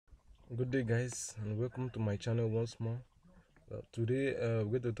Good day guys, and welcome to my channel once more. Today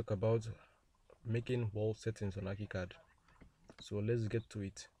we're going to talk about making wall settings on Archicad. So let's get to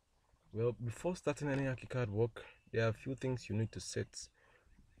it. Well, before starting any Archicad work, there are a few things you need to set.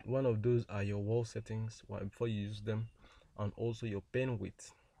 One of those are your wall settings before you use them, and also your pen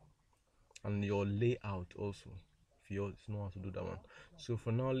width and your layout also, if you know how to do that one. So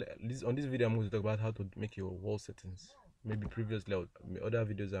for now, on this video I'm going to talk about how to make your wall settings. Maybe previously other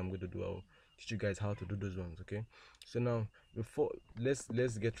videos I'm going to do, I'll teach you guys how to do those ones. Okay, so now before let's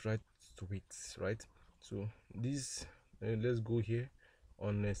get right to it. Right, so this let's go here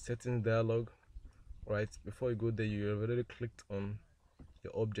on a settings dialog. Right, before you go there, you have already clicked on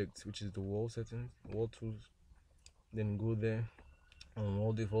your object, which is the wall settings, wall tools. Then go there on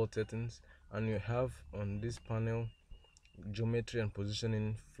all default settings, and you have on this panel geometry and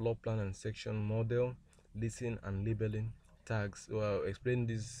positioning, floor plan and section, model, listing and labeling, tags. So I'll explain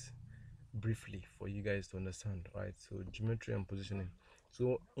this briefly for you guys to understand. Right, so geometry and positioning.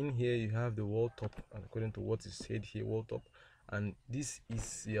 So in here you have the wall top, according to what is said here, wall top, and this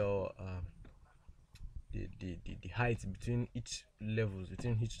is your the height between each levels,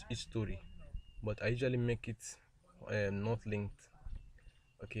 between each story. But I usually make it not linked.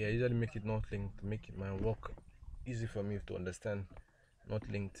 Okay, I usually make it not linked to make my work easy for me to understand. Not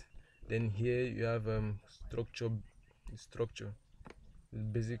linked. Then here you have structure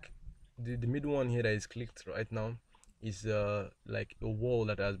basic. The middle one here that is clicked right now is like a wall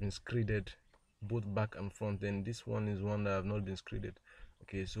that has been screeded both back and front. Then this one is one that have not been screeded.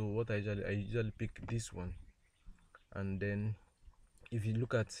 Okay, so what I usually pick this one. And then if you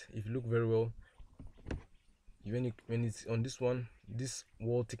look very well, when it's on this one, this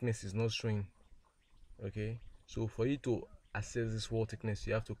wall thickness is not showing. Okay, so for you to access this wall thickness,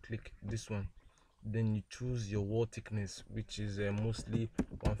 you have to click this one. Then you choose your wall thickness, which is mostly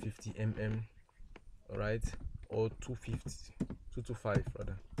 150 mm, all right, or 250, 225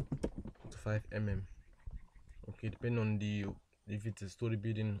 rather, 225 mm. Okay, depending on the if it's a story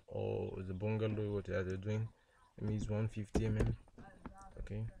building or the bungalow, what they're doing. It means 150 mm.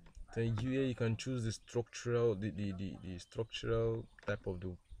 Okay, then here you can choose the structural the structural type of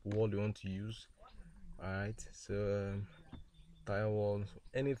the wall you want to use. All right, so tile walls,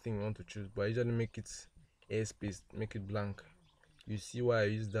 anything you want to choose, but I usually make it airspace, make it blank. You see why I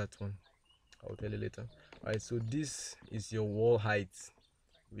use that one, I'll tell you later. All right, so this is your wall height,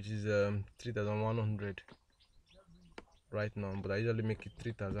 which is 3100 right now, but I usually make it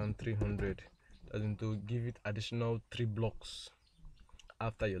 3300, as in to give it additional 3 blocks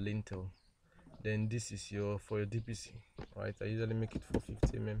after your lintel. Then this is your for your DPC. Right, I usually make it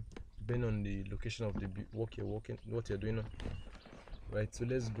 450 mm, depending on the location of the work you're working, what you're doing. Right, so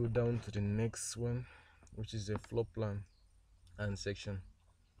let's go down to the next one, which is a floor plan and section.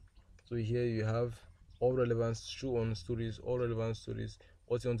 So here you have all relevant show on stories, all relevant stories.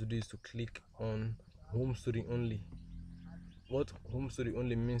 What you want to do is to click on home story only. What home story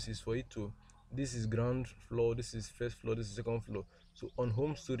only means is for it to, this is ground floor, this is first floor, this is second floor. So on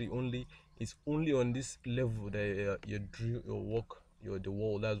home story only, it's only on this level that you drill your work, the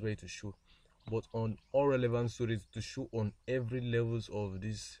wall, that's where to show. But on all relevant stories, to show on every levels of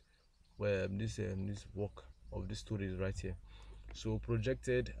this this work of this stories right here. So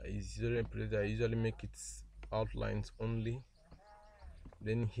projected is usually projected, I usually make it outlines only.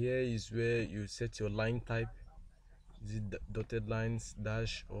 Then here is where you set your line type. Is it dotted lines,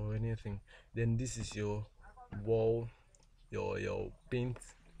 dash, or anything? Then this is your wall, your paint,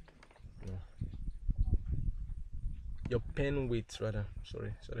 no, your pen width rather.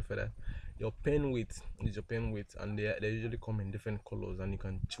 Sorry for that. Your pen width is your pen width, and they usually come in different colors, and you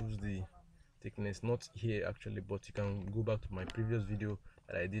can choose the thickness. Not here actually, but you can go back to my previous video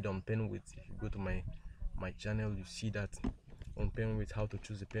that I did on pen width. If you go to my channel, you see that on pen width, how to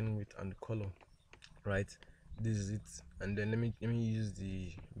choose the pen width and the color. Right, this is it. And then let me use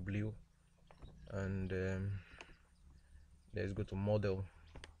the blue, and let's go to model.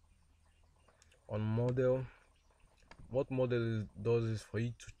 On model, what model does is for you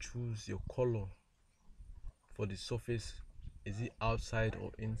to choose your color for the surface. Is it outside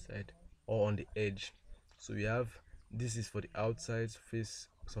or inside or on the edge? So we have, this is for the outside surface,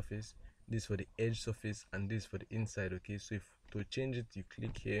 this for the edge surface, and this for the inside. Okay, so if to change it, you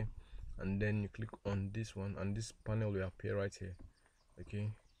click here and then you click on this one, and this panel will appear right here.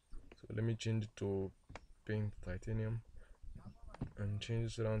 Okay, so let me change it to paint titanium, and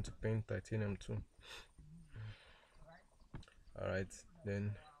change it around to paint titanium too. All right,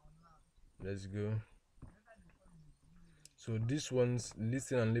 then let's go. So this one's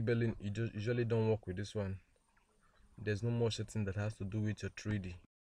listing and labeling, you just usually don't work with this one. There's no more setting that has to do with your 3D.